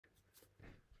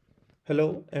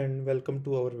Hello and welcome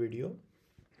to our video.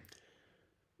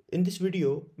 In this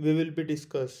video, we will be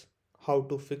discuss how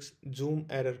to fix Zoom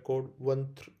error code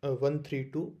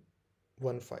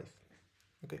 13215.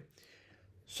 Okay.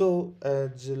 So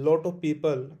as a lot of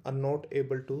people are not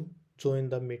able to join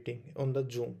the meeting on the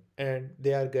Zoom and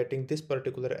they are getting this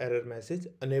particular error message,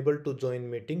 unable to join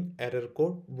meeting, error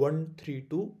code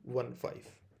 13215.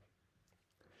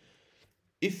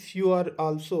 If you are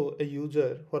also a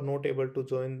user who are not able to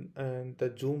join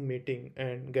the Zoom meeting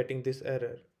and getting this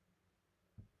error,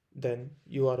 then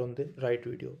you are on the right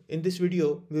video. In this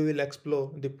video, we will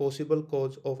explore the possible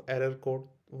cause of error code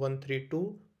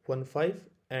 13215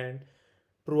 and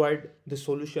provide the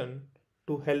solution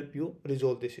to help you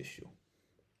resolve this issue.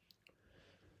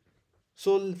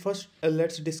 So first,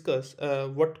 let's discuss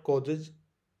what causes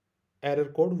error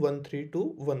code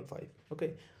 13215.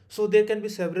 Okay, so there can be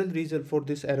several reasons for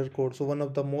this error code. So one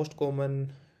of the most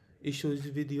common issues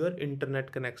with your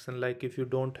internet connection, like if you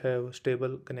don't have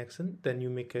stable connection, then you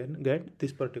may can get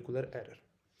this particular error.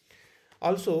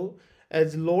 Also,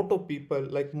 as lot of people,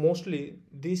 like mostly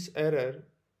this error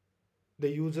the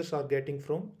users are getting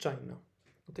from China.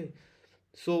 Okay,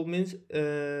 so means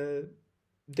there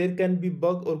can be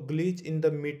bug or glitch in the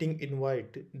meeting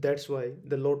invite. That's why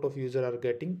the lot of users are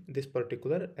getting this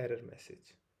particular error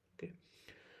message. Okay,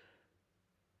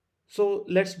 so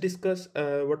let's discuss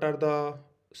what are the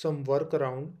some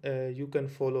workaround you can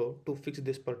follow to fix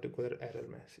this particular error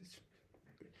message.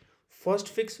 First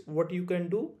fix, what you can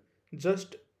do,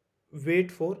 just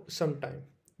wait for some time,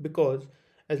 because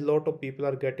a lot of people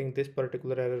are getting this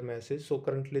particular error message. So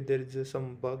currently there is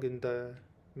some bug in the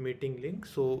meeting link,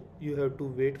 so you have to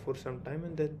wait for some time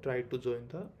and then try to join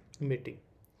the meeting.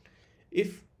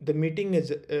 If the meeting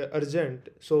is urgent,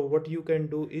 so what you can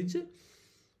do is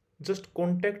just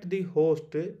contact the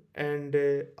host and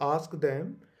ask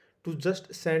them to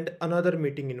just send another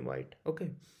meeting invite.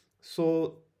 Okay,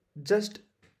 so just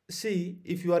see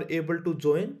if you are able to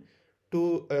join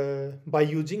to by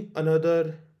using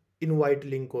another invite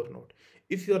link or not.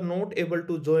 If you are not able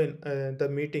to join the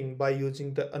meeting by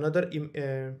using the another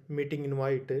meeting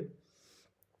invite,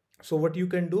 so what you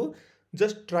can do,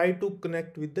 just try to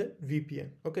connect with the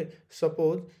VPN. Okay,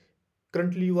 suppose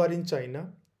currently you are in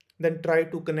China, then try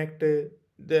to connect the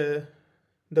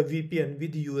the VPN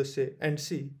with USA and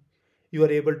see you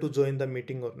are able to join the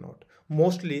meeting or not.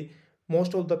 Most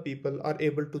of the people are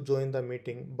able to join the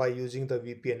meeting by using the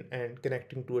VPN and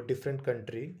connecting to a different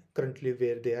country currently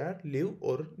where they are live,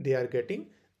 or they are getting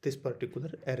this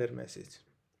particular error message.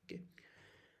 Okay,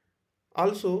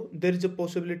 also there is a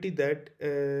possibility that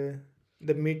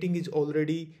the meeting is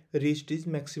already reached its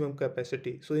maximum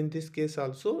capacity. So in this case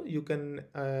also you can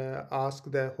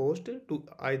ask the host to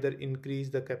either increase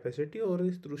the capacity or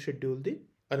to schedule the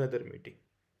another meeting.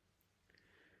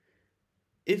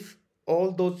 If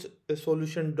all those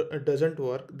solution doesn't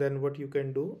work, then what you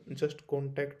can do, just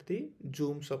contact the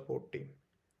Zoom support team.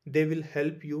 They will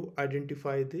help you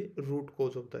identify the root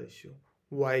cause of the issue,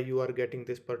 why you are getting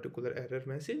this particular error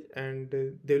message, and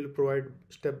they will provide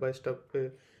step by step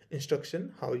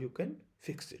instruction how you can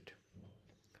fix it.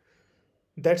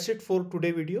 That's it for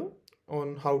today video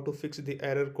on how to fix the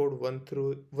error code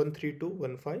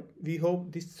 13215. We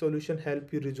hope this solution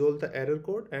help you resolve the error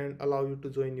code and allow you to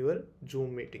join your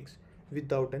Zoom meetings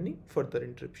without any further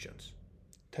interruptions.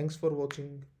 Thanks for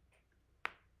watching.